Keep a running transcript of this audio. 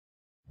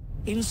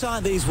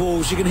Inside these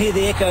walls you can hear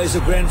the echoes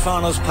of grand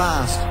finals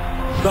past.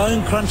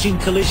 Bone-crunching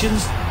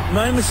collisions,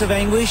 moments of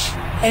anguish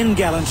and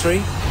gallantry,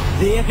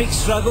 the epic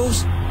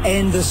struggles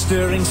and the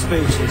stirring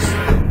speeches.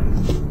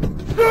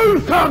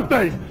 Do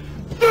something!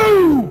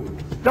 Do!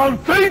 Don't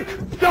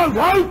think! Don't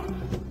hope!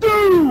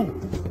 Do!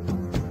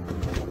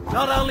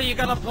 Not only are you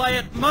going to play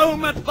it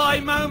moment by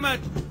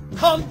moment,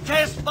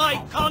 contest by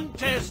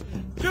contest,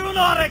 do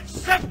not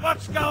accept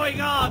what's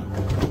going on.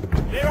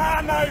 There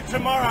are no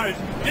tomorrows.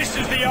 This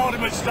is the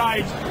ultimate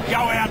stage. Go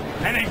out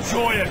and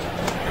enjoy it.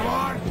 Come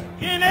on.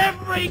 In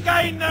every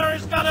game there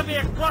is going to be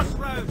a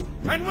crossroads,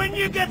 and when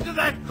you get to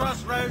that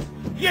crossroads,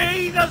 you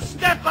either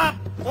step up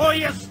or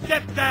you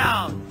step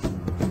down.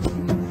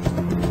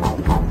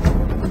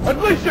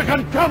 At least you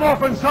can come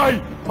off and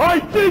say, I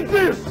did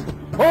this,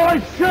 or I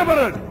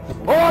shivered it,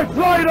 or I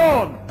played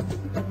on.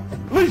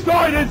 At least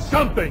I did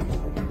something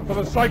for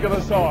the sake of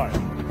the side.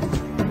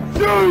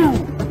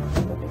 Do!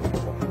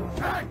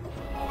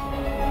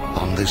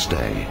 On this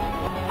day,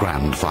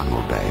 Grand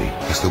Final Day,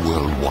 as the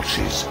world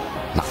watches,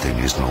 nothing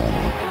is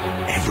normal.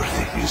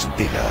 Everything is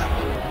bigger,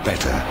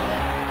 better,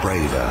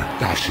 braver.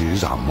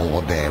 Dashes are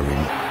more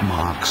daring,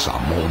 marks are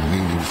more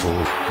meaningful,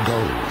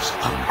 goals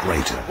are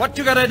greater. What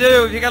you got to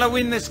do if you're going to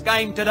win this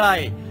game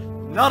today?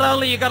 Not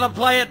only are you going to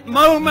play it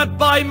moment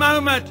by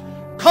moment,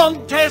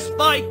 contest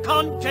by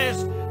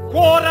contest,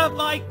 quarter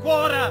by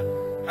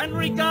quarter, and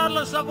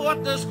regardless of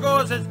what the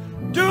scores is,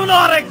 do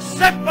not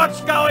accept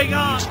what's going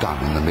on. It's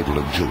done in the middle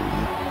of June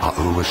are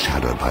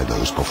overshadowed by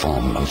those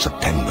performed on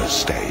September's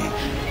stage.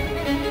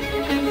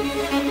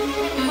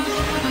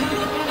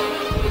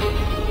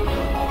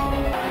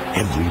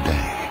 Every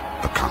day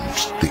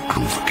becomes the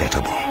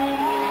unforgettable.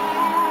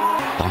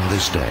 On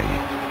this day,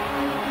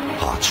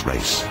 hearts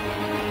race,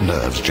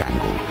 nerves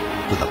jangle,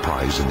 with a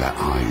prize in their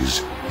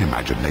eyes,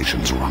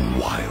 imaginations run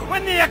wild.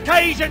 When the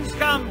occasions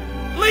come,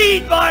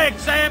 lead by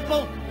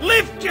example,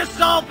 lift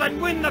yourself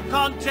and win the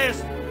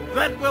contest.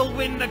 That will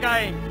win the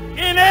game.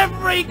 In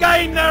every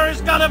game there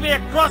is going to be a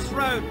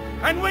crossroad,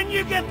 and when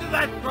you get to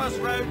that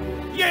crossroad,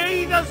 you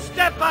either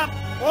step up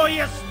or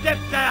you step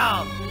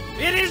down.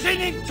 It is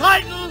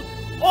entitled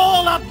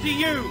all up to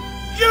you.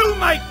 You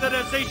make the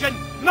decision,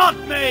 not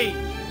me.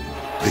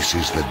 This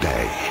is the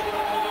day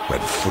when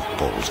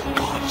football's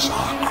gods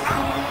are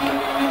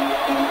crowned.